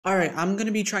Alright, I'm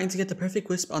gonna be trying to get the perfect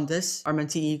wisp on this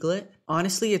Armenti Eaglit.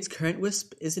 Honestly, its current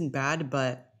wisp isn't bad,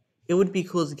 but it would be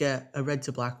cool to get a red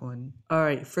to black one.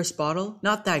 Alright, first bottle,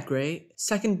 not that great.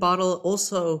 Second bottle,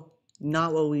 also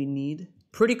not what we need.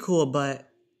 Pretty cool, but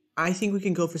I think we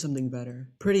can go for something better.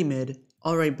 Pretty mid.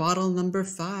 Alright, bottle number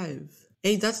 5.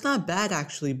 Hey, that's not bad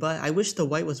actually, but I wish the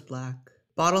white was black.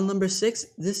 Bottle number 6,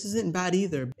 this isn't bad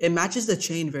either. It matches the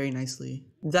chain very nicely.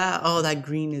 That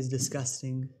green is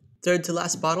disgusting. Third to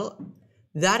last bottle,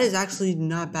 that is actually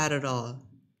not bad at all.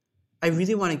 I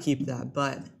really want to keep that,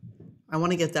 but I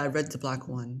want to get that red to black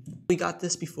one. We got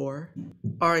this before.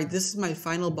 Alright, this is my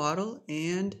final bottle,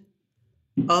 and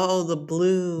oh, the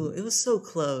blue. It was so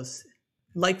close.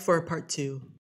 Like for part 2.